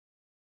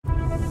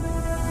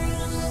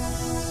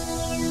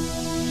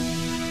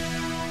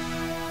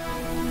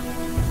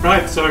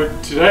Right, so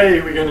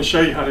today we're going to show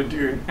you how to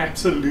do an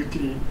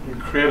absolutely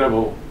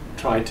incredible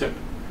tri-tip.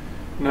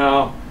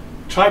 Now,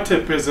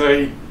 tri-tip is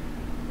a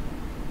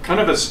kind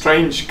of a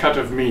strange cut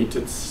of meat.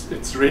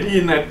 It's really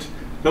in that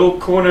little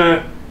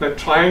corner, that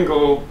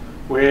triangle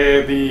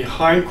where the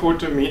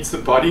hindquarter meets the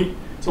body.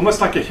 It's almost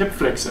like a hip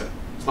flexor.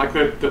 It's like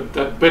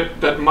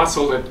that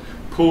muscle that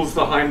pulls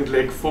the hind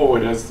leg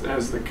forward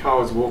as the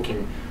cow is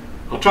walking.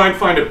 I'll try and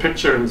find a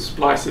picture and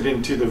splice it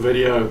into the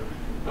video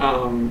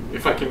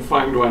if I can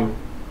find one.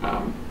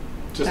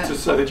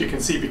 Just so that you can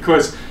see,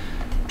 because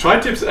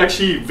tri-tips are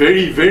actually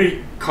very,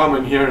 very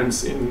common here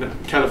in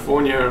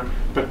California,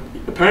 but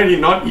apparently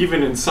not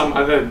even in some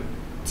other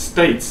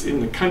states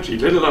in the country,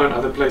 let alone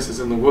other places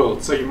in the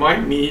world. So you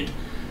might need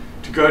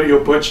to go to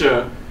your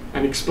butcher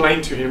and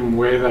explain to him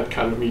where that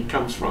cut of meat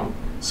comes from,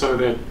 so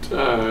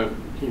that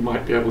he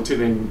might be able to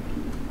then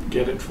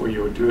get it for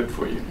you or do it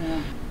for you.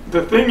 Yeah.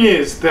 The thing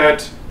is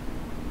that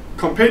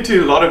compared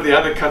to a lot of the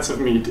other cuts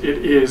of meat,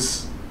 it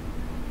is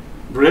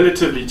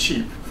relatively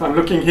cheap. If I'm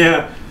looking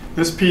here,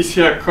 this piece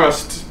here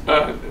cost,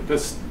 the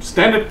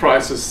standard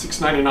price is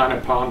 $6.99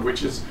 a pound,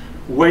 which is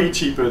way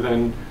cheaper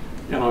than,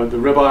 you know, the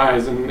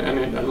ribeyes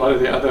and a lot of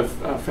the other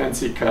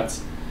fancy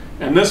cuts.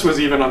 And this was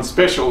even on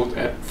special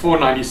at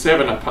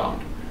 $4.97 a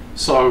pound.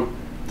 So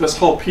this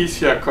whole piece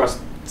here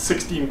cost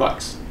 16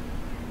 bucks.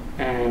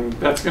 And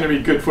that's going to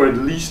be good for at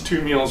least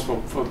 2 meals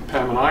for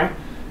Pam and I.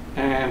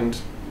 And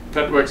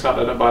that works out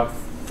at about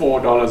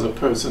 $4 a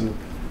person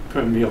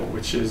per meal,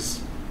 which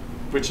is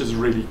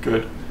really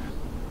good.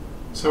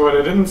 So what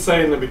I didn't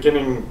say in the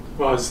beginning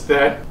was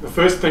that the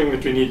first thing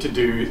that we need to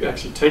do is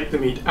actually take the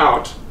meat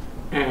out,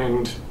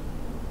 and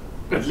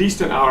at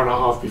least an hour and a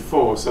half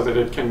before, so that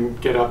it can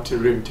get up to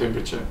room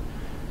temperature.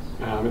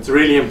 It's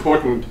really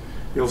important.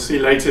 You'll see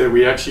later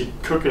we actually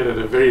cook it at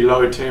a very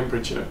low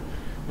temperature,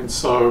 and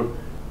so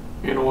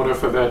in order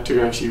for that to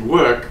actually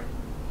work,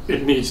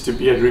 it needs to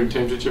be at room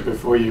temperature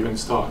before you even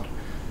start.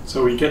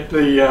 So we get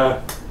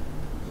the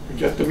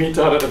meat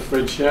out of the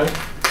fridge here.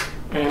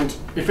 And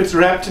if it's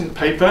wrapped in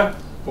paper,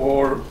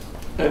 or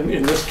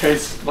in this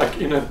case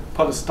like in a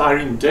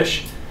polystyrene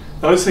dish,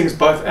 those things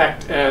both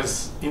act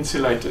as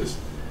insulators.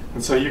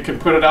 And so you can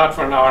put it out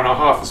for an hour and a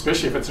half,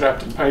 especially if it's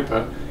wrapped in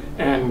paper,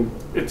 and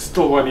it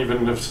still won't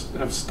even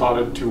have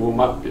started to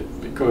warm up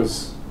yet,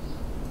 because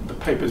the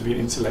paper's been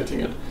insulating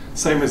it.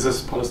 Same as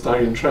this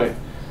polystyrene tray.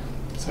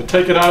 So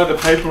take it out of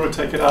the paper or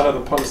take it out of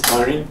the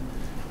polystyrene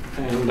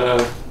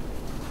and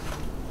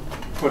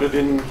put it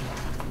in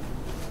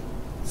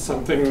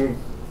something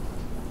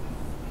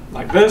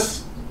like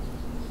this,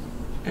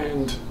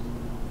 and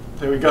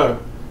there we go.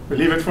 We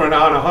leave it for an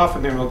hour and a half,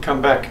 and then we'll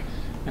come back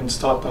and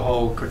start the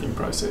whole cooking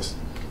process.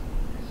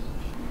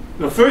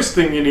 The first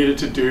thing you needed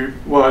to do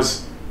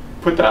was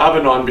put the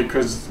oven on,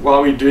 because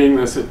while we're doing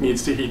this it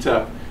needs to heat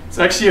up. It's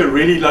actually a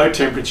really low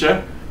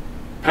temperature.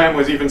 Pam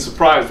was even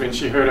surprised when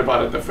she heard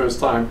about it the first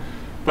time,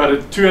 but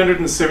at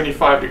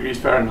 275 degrees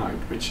Fahrenheit,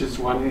 which is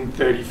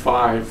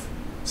 135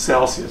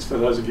 Celsius for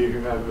those of you who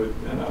have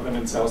an oven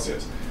in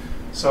Celsius.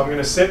 So I'm going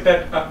to set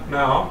that up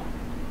now,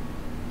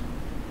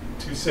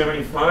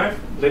 275.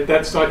 Let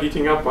that start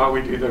heating up while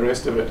we do the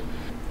rest of it.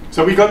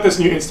 So we got this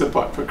new Instant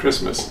Pot for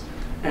Christmas,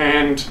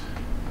 and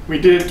one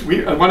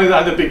of the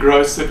other big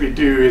roasts that we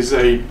do is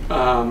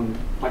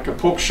like a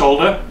pork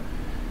shoulder,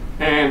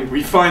 and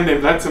we find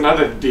them, that's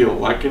another deal.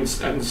 Like in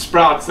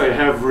Sprouts, they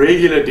have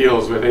regular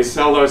deals where they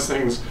sell those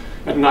things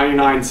at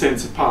 99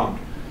 cents a pound.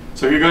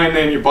 So you go in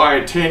there and you buy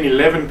a 10,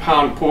 11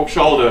 pound pork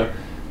shoulder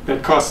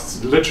that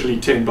costs literally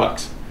 10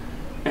 bucks.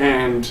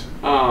 And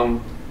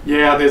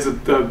yeah, there's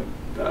the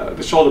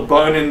shoulder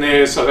bone in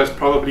there, so that's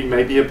probably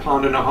maybe a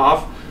pound and a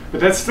half. But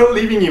that's still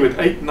leaving you with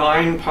 8,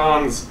 9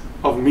 pounds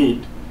of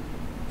meat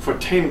for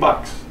 10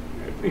 bucks.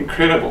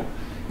 Incredible.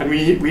 And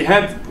we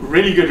had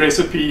really good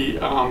recipe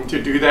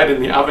to do that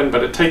in the oven,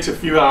 but it takes a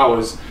few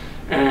hours.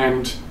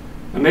 And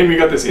then we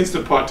got this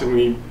Instant Pot, and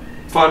we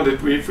found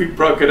that if we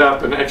broke it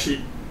up and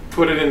actually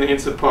put it in the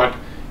Instant Pot,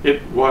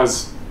 it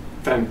was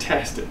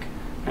fantastic.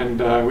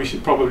 And we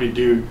should probably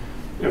do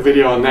a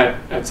video on that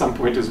at some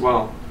point as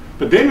well.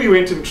 But then we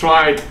went and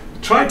tried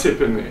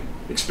tri-tip in there,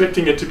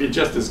 expecting it to be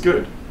just as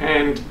good,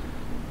 and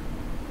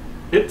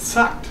it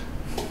sucked.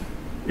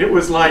 It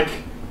was like,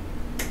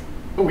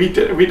 we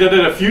did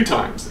it a few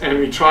times, and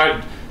we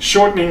tried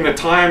shortening the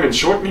time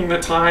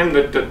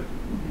that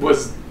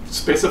was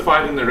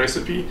specified in the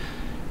recipe,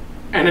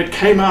 and it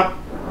came out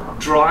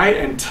dry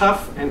and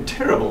tough and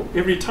terrible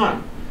every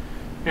time.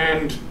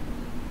 And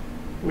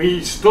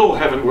we still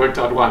haven't worked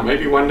out why.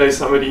 Maybe one day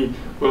somebody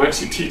will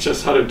actually teach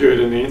us how to do it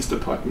in the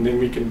Instant Pot, and then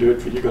we can do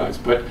it for you guys.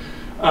 But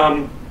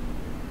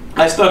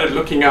I started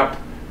looking up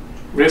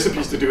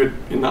recipes to do it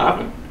in the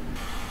oven.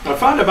 I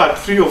found about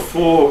 3 or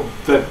 4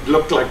 that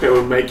looked like they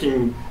were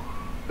making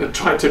a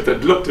tri-tip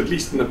that looked, at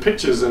least in the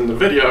pictures and the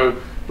video,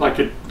 like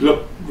it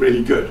looked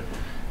really good.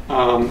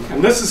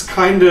 And this is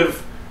kind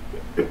of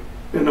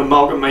an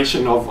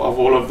amalgamation of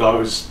all of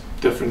those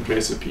different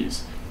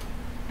recipes.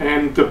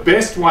 And the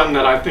best one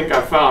that I think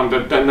I found,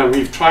 and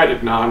we've tried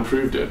it now and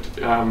proved it,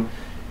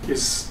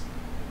 is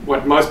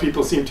what most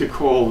people seem to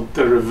call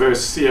the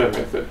reverse sear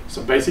method.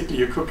 So basically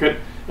you cook it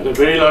at a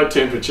very low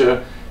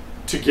temperature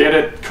to get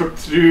it cooked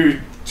through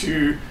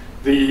to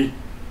the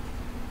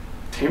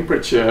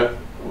temperature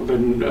or the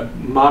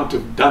amount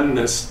of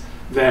doneness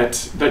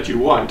that you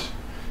want,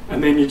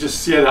 and then you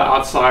just sear the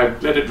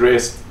outside, let it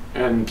rest,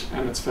 and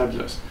it's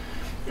fabulous.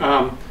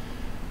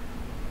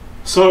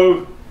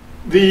 So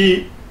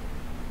the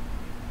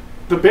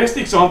best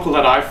example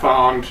that I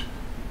found,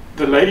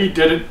 the lady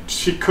did it,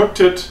 she cooked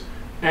it,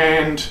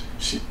 and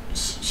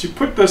she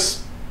put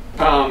this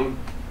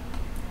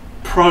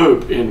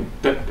probe in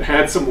that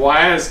had some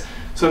wires,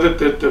 so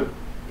that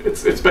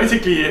it's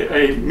basically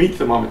a meat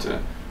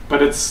thermometer,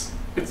 but it's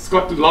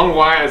got long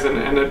wires and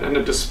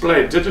a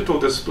display, digital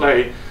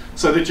display,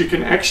 so that you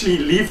can actually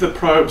leave the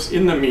probes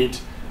in the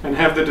meat and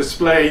have the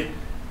display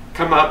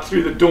come out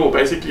through the door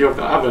basically of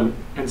the oven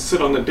and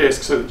sit on the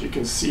desk so that you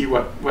can see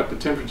what the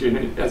temperature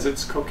is as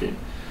it's cooking.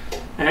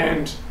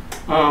 And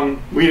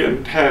we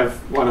didn't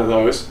have one of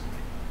those,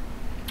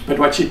 but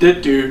what she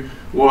did do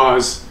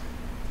was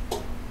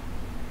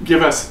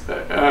give us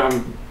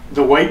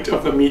the weight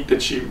of the meat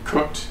that she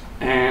cooked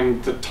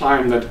and the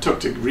time that it took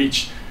to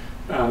reach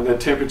the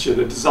temperature,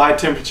 the desired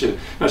temperature.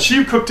 Now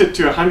she cooked it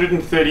to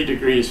 130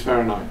 degrees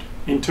Fahrenheit,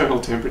 internal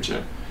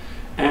temperature,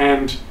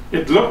 and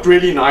it looked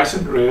really nice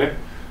and rare,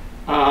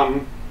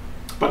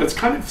 but it's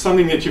kind of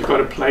something that you've got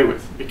to play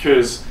with,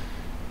 because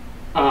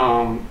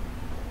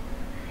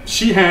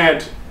she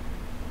had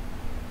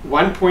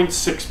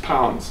 1.6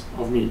 pounds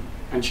of meat,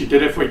 and she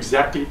did it for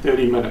exactly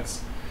 30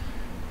 minutes.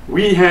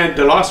 We had,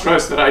 the last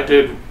roast that I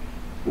did,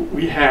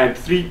 we had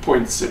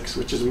 3.6,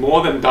 which is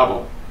more than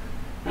double.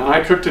 And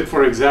I cooked it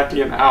for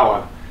exactly an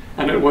hour,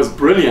 and it was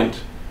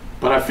brilliant,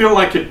 but I feel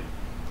like it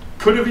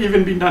could have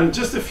even been done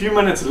just a few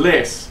minutes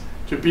less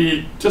to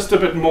be just a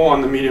bit more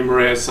on the medium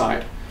rare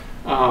side.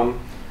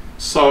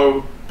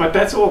 But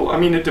that's all. I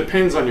mean, it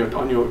depends on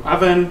your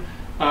oven,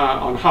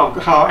 on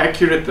how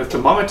accurate the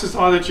thermometers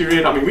are that you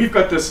read. I mean, we've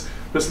got this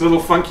little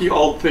funky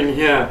old thing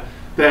here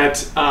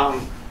that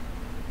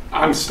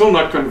I'm still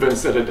not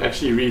convinced that it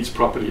actually reads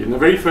properly. And the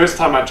very first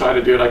time I tried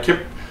to do it, I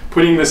kept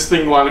putting this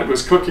thing while it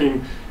was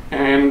cooking,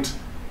 and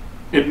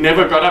it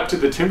never got up to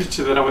the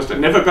temperature that it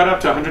never got up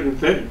to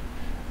 130.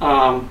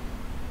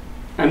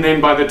 And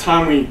then by the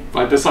time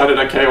I decided,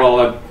 okay,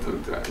 well,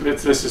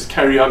 let's just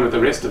carry on with the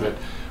rest of it,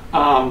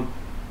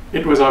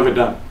 it was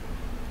overdone.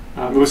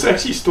 It was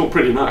actually still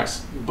pretty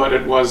nice, but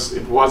it was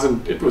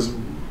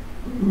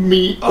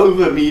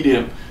over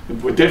medium.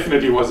 It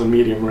definitely wasn't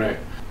medium rare.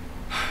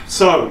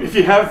 So if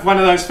you have one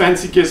of those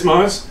fancy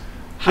gizmos,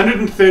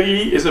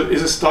 130 is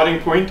a starting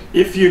point.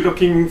 If you're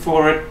looking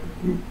for it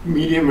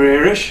medium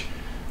rare-ish,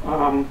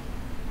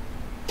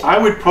 I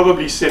would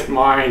probably set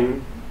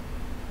mine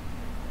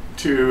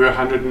to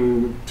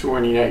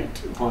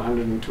 128 or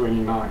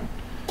 129,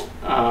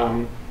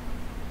 and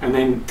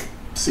then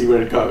see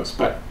where it goes.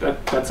 But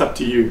that's up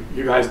to you.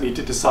 You guys need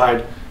to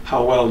decide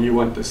how well you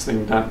want this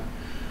thing done.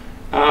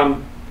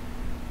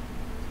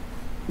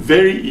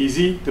 Very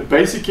easy. The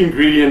basic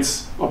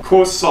ingredients are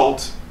coarse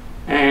salt,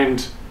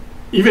 and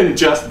even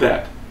just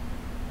that.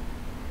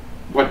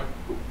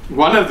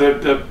 One of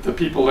the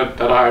people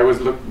that I was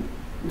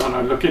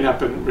looking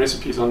up in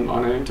recipes on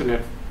the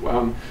internet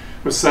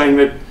was saying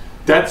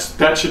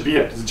that should be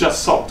it. It's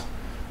just salt.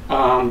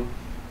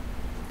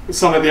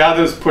 Some of the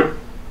others put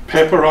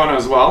pepper on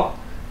as well,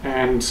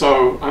 and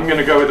so I'm going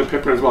to go with the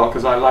pepper as well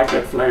because I like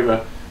that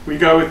flavor. We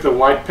go with the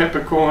white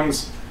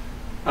peppercorns.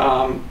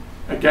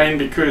 Again,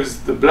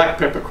 because the black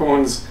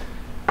peppercorns,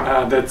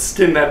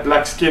 that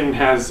black skin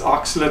has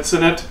oxalates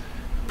in it,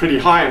 pretty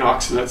high in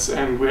oxalates,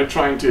 and we're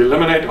trying to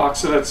eliminate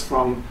oxalates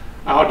from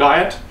our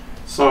diet,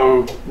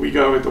 so we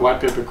go with the white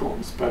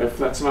peppercorns. But if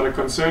that's not a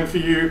concern for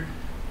you,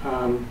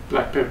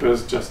 black pepper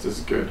is just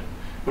as good.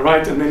 All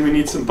right, and then we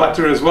need some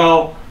butter as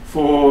well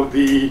for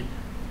the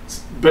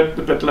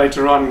bit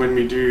later on when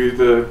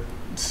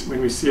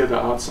we sear the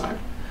outside.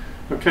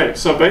 Okay,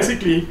 so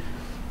basically,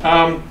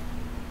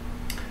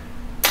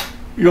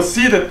 you'll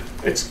see that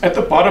it's at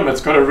the bottom.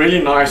 It's got a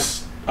really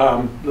nice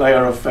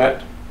layer of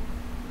fat,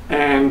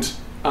 and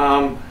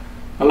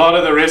a lot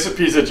of the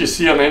recipes that you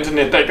see on the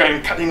internet, they're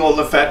going cutting all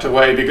the fat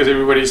away because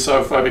everybody's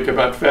so phobic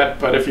about fat.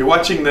 But if you're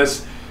watching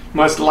this,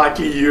 most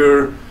likely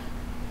you're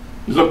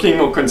looking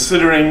or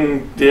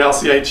considering the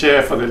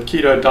LCHF for the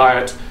keto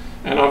diet,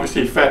 and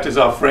obviously fat is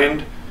our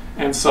friend.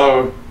 And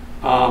so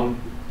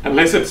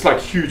unless it's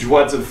like huge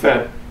wads of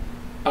fat,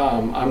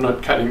 I'm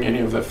not cutting any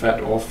of the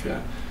fat off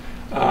here.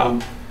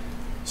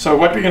 So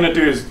what we're going to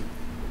do is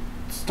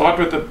start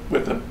with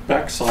the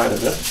back side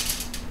of it,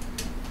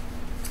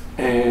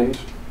 and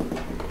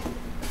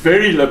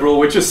very liberal,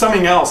 which is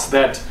something else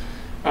that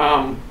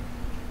I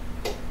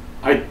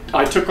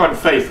took on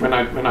faith when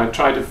I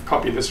tried to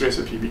copy this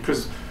recipe,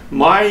 because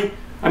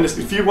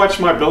if you watch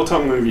my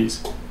biltong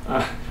movies,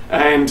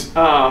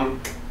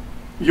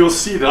 you'll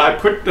see that I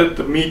put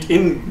the meat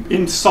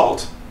in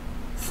salt,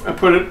 I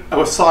put it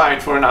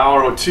aside for an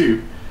hour or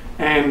two,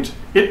 and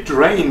it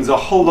drains a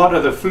whole lot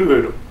of the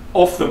fluid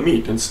off the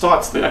meat and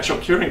starts the actual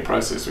curing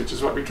process, which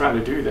is what we're trying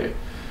to do there.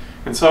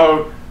 And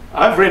so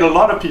I've read a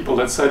lot of people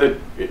that say that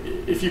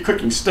if you're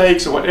cooking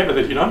steaks or whatever,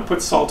 that you don't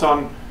put salt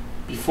on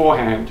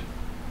beforehand.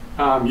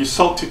 You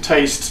salt to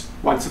taste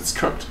once it's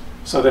cooked,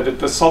 so that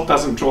the salt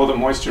doesn't draw the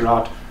moisture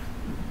out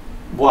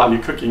while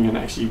you're cooking and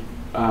actually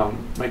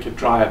make it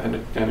drier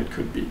than it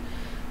could be.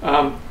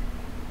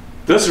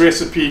 This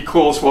recipe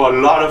calls for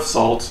a lot of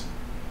salt,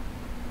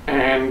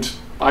 and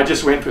I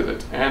just went with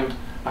it, and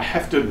I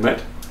have to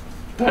admit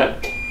that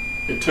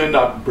it turned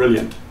out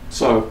brilliant.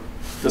 So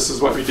this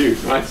is what we do,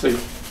 right? So,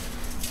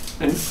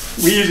 and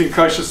we're using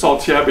kosher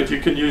salt here, but you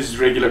can use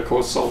regular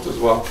coarse salt as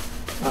well.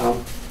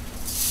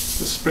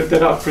 Just spread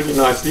that out pretty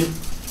nicely,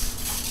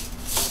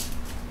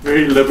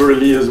 very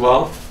liberally as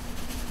well.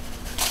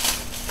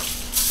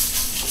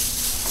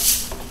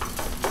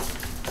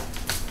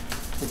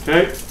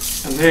 Okay,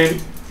 and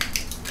then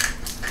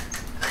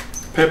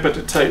pepper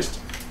to taste.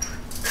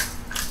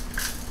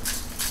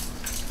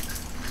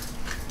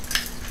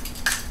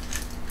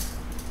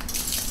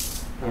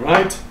 All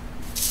right,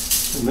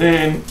 and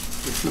then we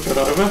flip it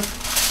over.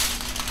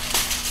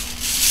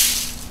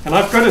 And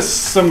I've got a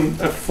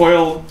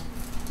foil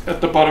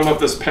at the bottom of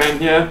this pan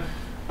here.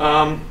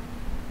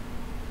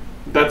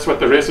 That's what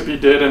the recipe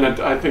did, and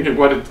I think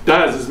what it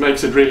does is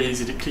makes it really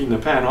easy to clean the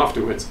pan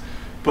afterwards.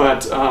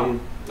 But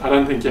I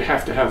don't think you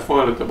have to have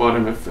foil at the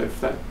bottom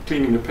if that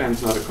cleaning the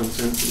pan's not a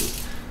concern for you.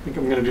 I think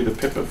I'm going to do the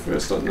pepper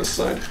first on this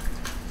side.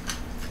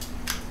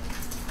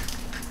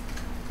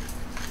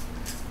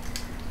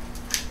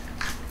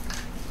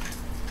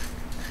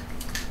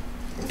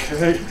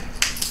 Okay.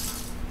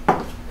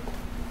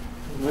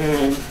 And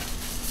then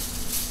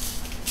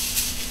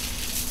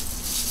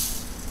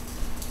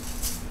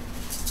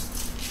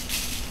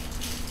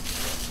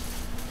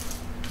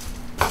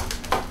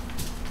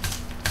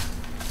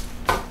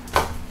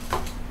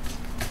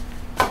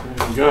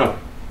there you go.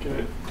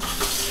 Good.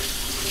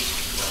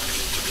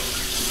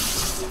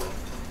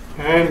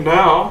 And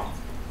now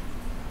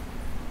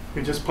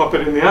we just pop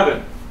it in the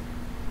oven.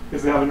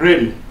 Is the oven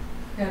ready?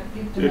 Yeah,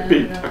 It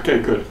beeped. Okay,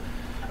 good.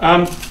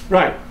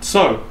 Right,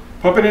 so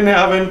pop it in the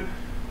oven.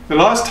 The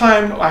last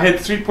time I had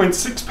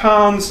 3.6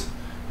 pounds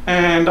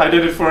and I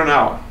did it for an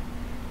hour.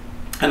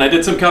 And I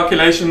did some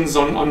calculations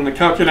on the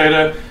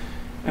calculator,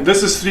 and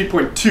this is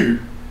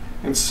 3.2.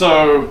 And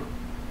so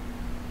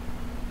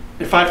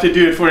if I have to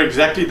do it for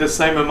exactly the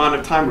same amount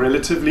of time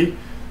relatively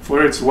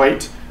for its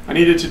weight, I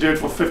needed to do it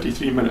for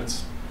 53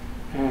 minutes.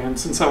 And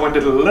since I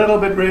wanted a little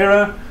bit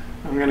rarer,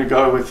 I'm going to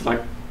go with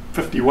like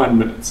 51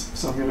 minutes.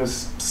 So I'm going to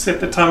set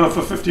the timer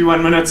for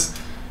 51 minutes,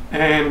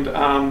 and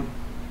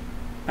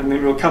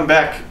then we'll come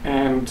back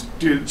and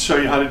show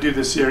you how to do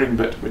the searing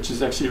bit, which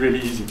is actually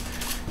really easy.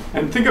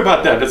 And think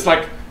about that. It's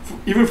like,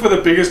 even for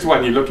the biggest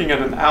one, you're looking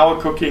at an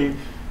hour cooking,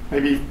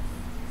 maybe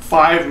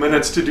 5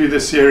 minutes to do the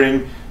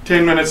searing,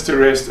 10 minutes to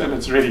rest, and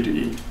it's ready to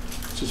eat,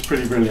 which is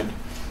pretty brilliant.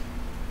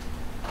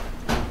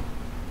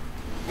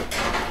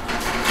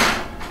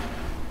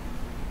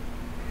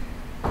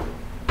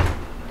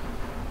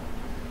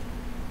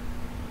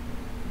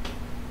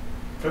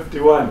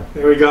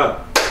 There we go.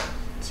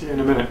 See you in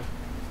a minute.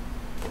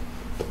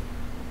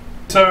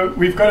 So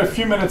we've got a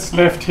few minutes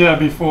left here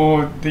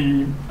before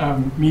the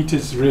meat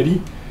is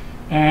ready,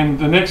 and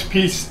the next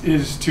piece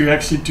is to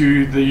actually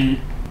do the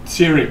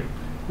searing,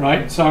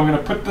 right? So I'm going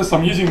to put this,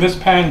 I'm using this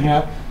pan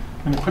here,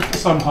 I'm going to put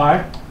this on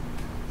high,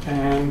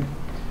 and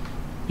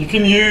you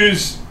can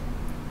use,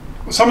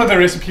 some of the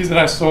recipes that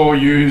I saw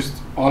used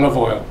olive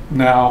oil.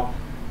 Now,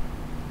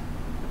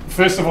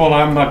 first of all,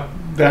 I'm not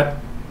that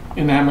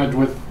enamored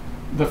with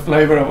the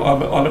flavor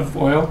of olive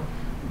oil,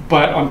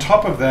 but on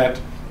top of that,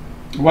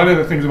 one of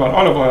the things about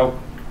olive oil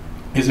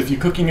is if you're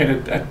cooking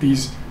it at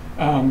these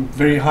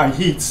very high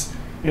heats,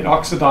 it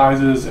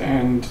oxidizes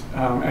and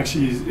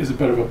actually is a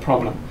bit of a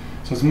problem.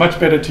 So it's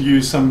much better to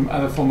use some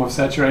other form of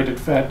saturated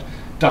fat,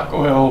 duck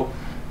oil,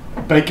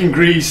 bacon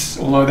grease,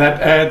 although that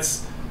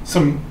adds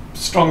some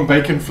strong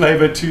bacon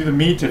flavor to the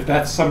meat. If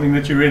that's something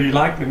that you really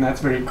like, then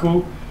that's very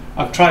cool.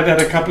 I've tried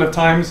that a couple of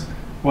times.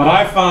 What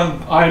I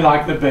found I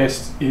like the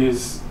best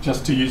is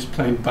just to use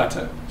plain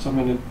butter. So I'm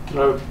going to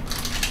throw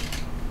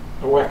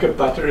a whack of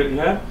butter in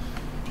here.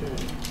 Okay.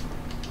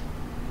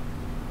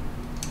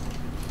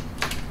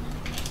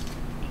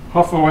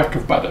 Half a whack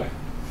of butter.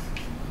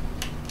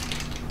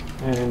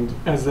 And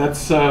as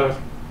that's get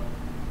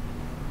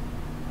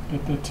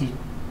that to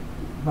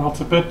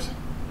melt a bit.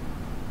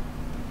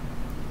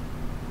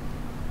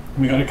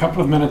 We got a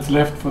couple of minutes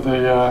left for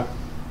the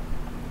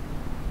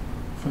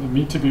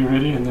meat to be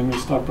ready, and then we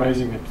start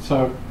braising it.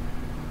 So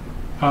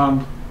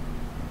I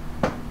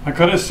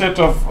got a set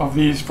of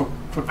these for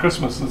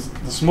Christmas.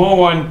 The small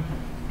one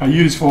I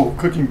use for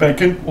cooking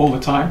bacon all the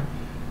time,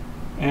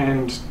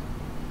 and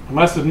I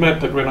must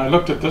admit that when I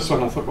looked at this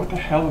one, I thought, what the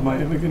hell am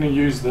I ever going to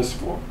use this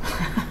for?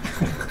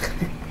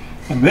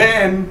 And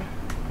then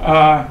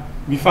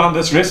we found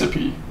this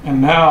recipe,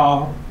 and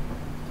now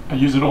I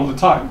use it all the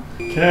time.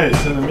 Okay,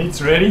 so the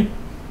meat's ready.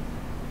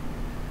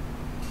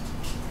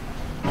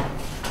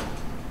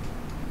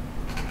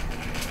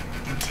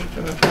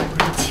 definitely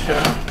put it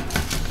here.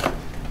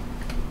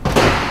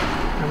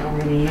 And I'm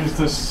going to use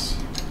this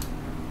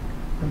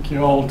funky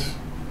old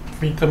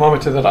meat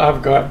thermometer that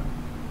I've got.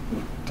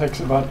 It takes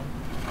about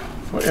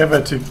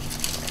forever to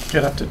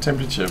get up to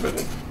temperature, but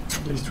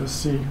at least we'll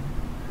see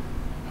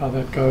how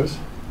that goes.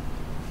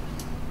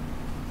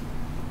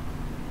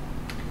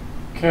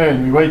 Okay,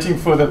 and we're waiting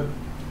for the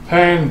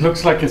pan.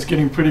 Looks like it's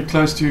getting pretty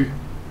close to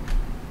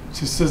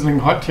sizzling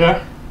hot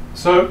here.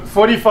 So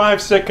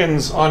 45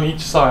 seconds on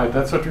each side,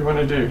 that's what we want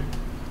to do.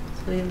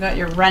 So you've got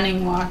your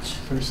running watch.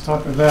 So we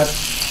start with that.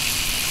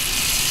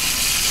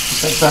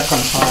 Put that back on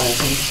high, I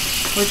think.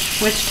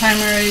 Which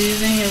timer are you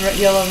using? Your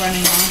yellow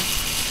running watch?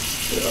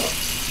 Yeah.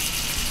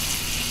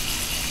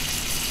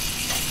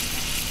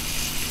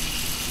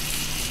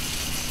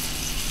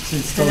 See,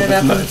 it's still Turn a it bit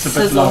up low. and It's a bit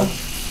sizzle. low.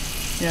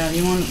 Yeah,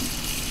 you want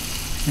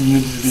It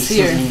needs to be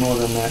sear. sizzling more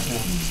than that,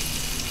 yeah.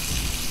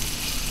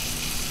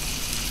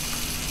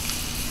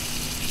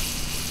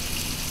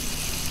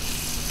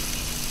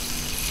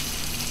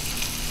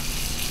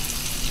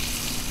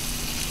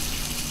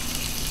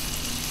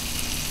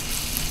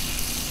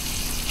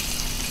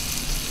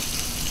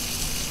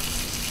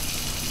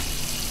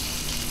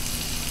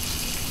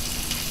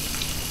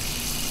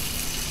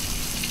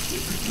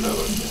 Low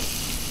in here.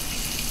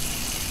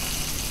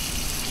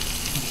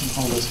 I can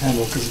hold this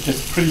handle because it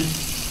gets pretty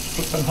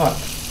flippin' hot.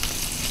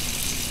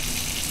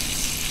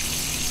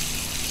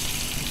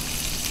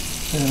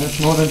 Yeah, that's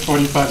more than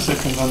 45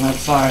 seconds on that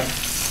side.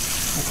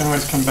 I can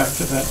always come back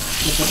to that.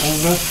 Flip it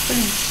over.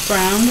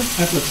 browned.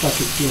 That looks like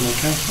it's doing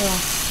okay. Yeah.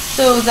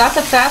 So was that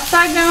the fat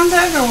side down,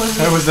 Doug, or was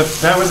it?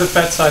 That was the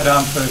fat side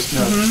down first,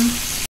 yeah.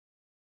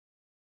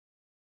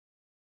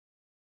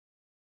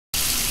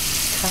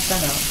 Cut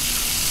that out.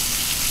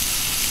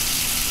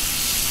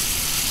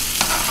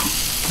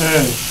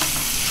 Okay.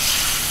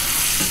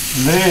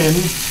 And then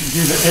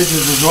do the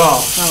edges as well.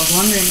 I was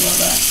wondering about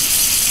that.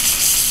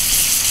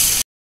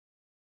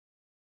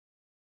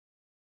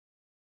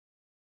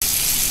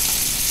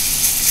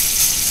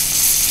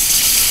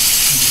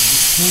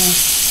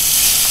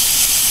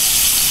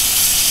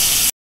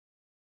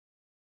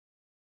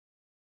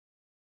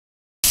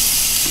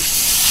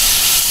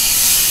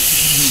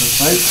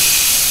 Right.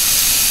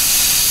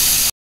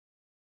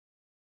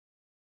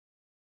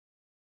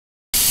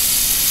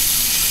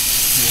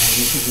 Yeah,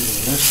 this is even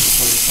less than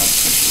 45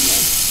 seconds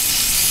now.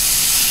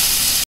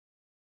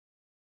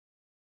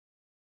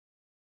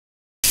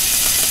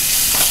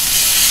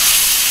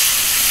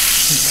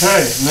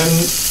 Okay, and then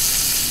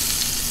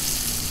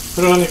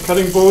put it on your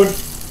cutting board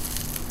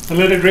and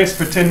let it rest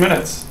for 10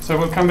 minutes. So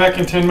we'll come back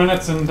in 10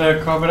 minutes and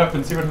carve it up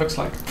and see what it looks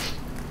like.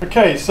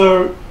 Okay,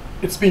 so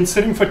it's been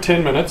sitting for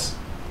 10 minutes.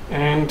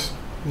 And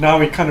now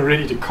we're kind of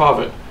ready to carve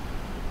it.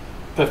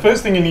 The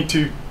first thing you need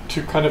to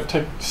kind of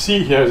see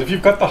here is if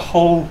you've got the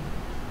whole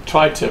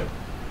tri-tip,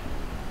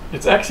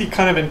 it's actually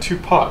kind of in two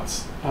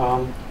parts.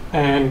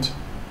 And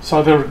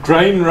so the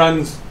grain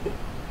runs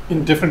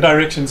in different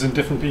directions in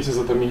different pieces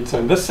of the meat. So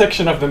in this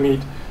section of the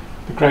meat,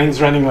 the grain's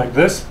running like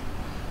this.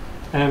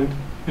 And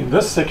in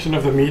this section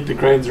of the meat, the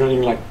grain's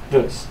running like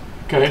this.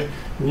 Okay?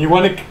 And you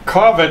want to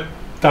carve it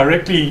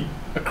directly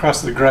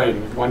across the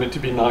grain. You want it to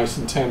be nice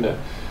and tender.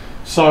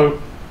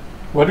 So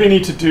what we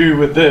need to do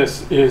with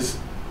this is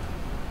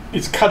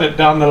cut it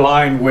down the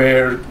line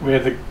where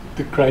the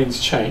grains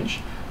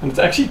change. And it's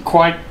actually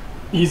quite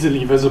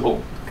easily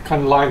visible. The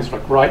kind of lines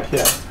like right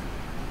here.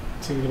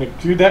 So we're going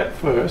to do that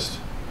first.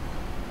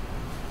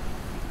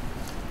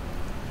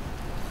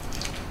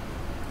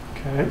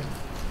 Okay.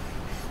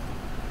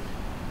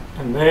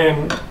 And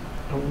then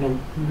I'm going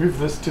to move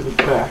this to the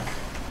back.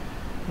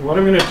 And what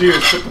I'm going to do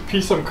is put the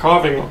piece I'm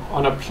carving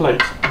on a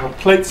plate. Now, a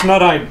plate's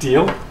not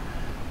ideal.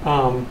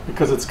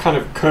 Because it's kind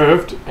of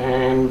curved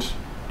and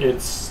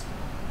it's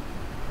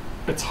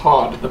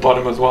hard at the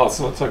bottom as well,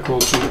 so it's so cool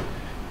to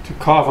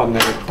carve on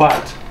there.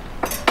 But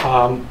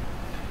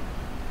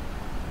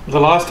the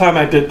last time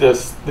I did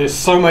this, there's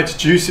so much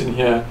juice in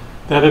here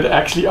that it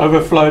actually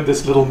overflowed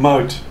this little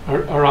moat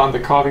around the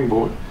carving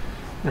board,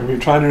 and we're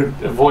trying to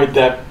avoid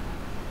that.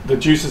 The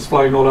juice is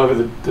flowing all over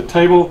the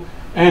table,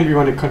 and we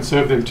want to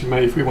conserve them to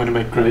make if we want to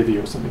make gravy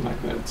or something like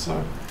that.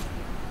 So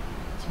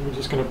we're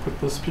just going to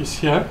put this piece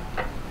here.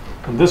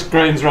 And this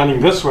grain's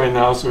running this way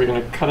now, so we're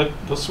going to cut it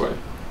this way.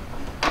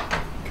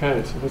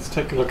 Okay, so let's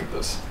take a look at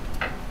this.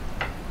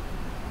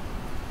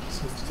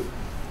 So it's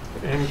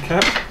the end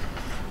cap.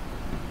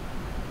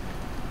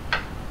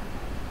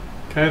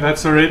 Okay,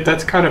 that's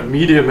kind of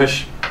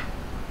medium-ish.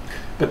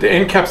 But the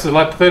end cap's a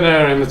lot thinner,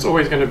 and it's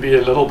always going to be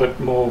a little bit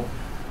more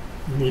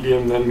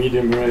medium than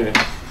medium rare.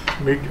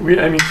 We're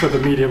aiming for the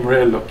medium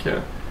rare look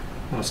here.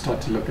 I'll start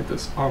to look at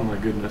this. Oh my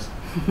goodness.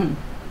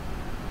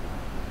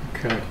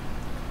 Okay.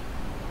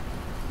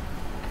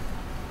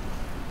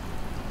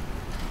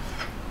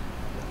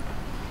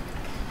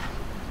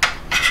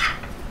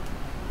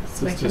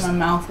 Making my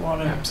mouth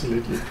water.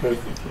 Absolutely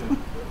perfect, yeah.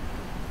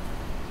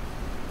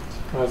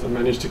 Surprised I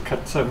managed to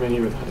cut so many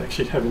without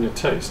actually having a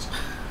taste.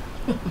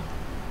 Okay.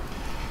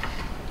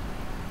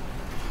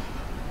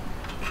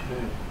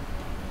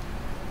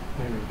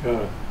 There we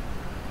go.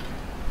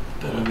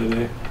 That under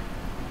there.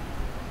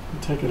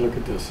 And take a look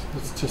at this.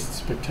 It's just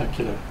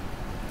spectacular.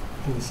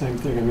 And the same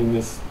thing, I mean,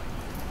 this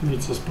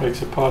meat just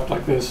breaks apart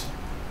like this.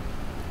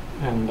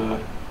 And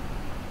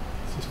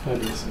it's just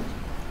fabulous.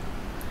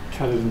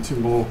 Cut it into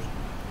more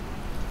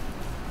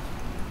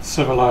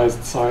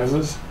civilized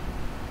sizes.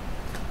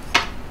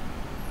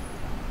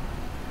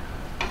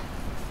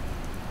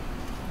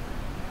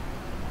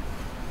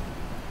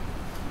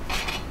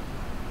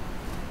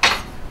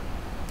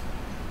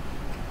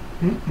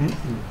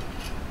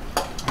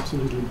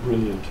 Absolutely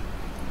brilliant.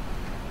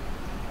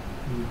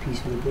 And a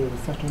piece with a bit of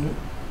fat on it.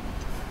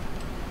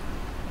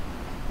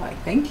 Why,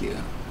 thank you.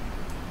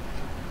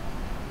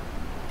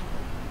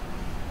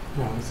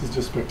 Yeah, this is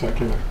just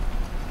spectacular.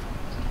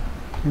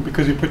 And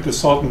because you put the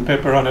salt and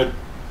pepper on it,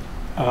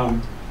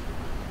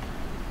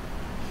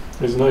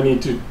 there's no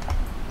need to,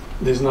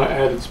 there's no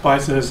added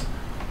spices,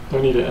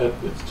 don't need to add,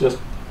 it's just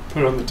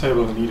put it on the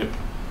table and eat it.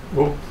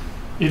 Well,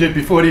 eat it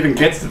before it even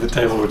gets to the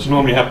table, which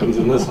normally happens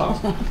in this house.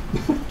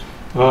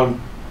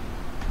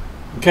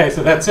 Okay,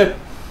 so that's it.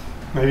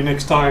 Maybe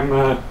next time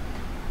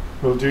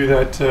we'll do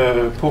that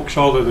pork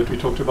shoulder that we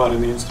talked about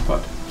in the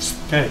Instapot.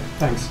 Okay,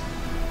 thanks.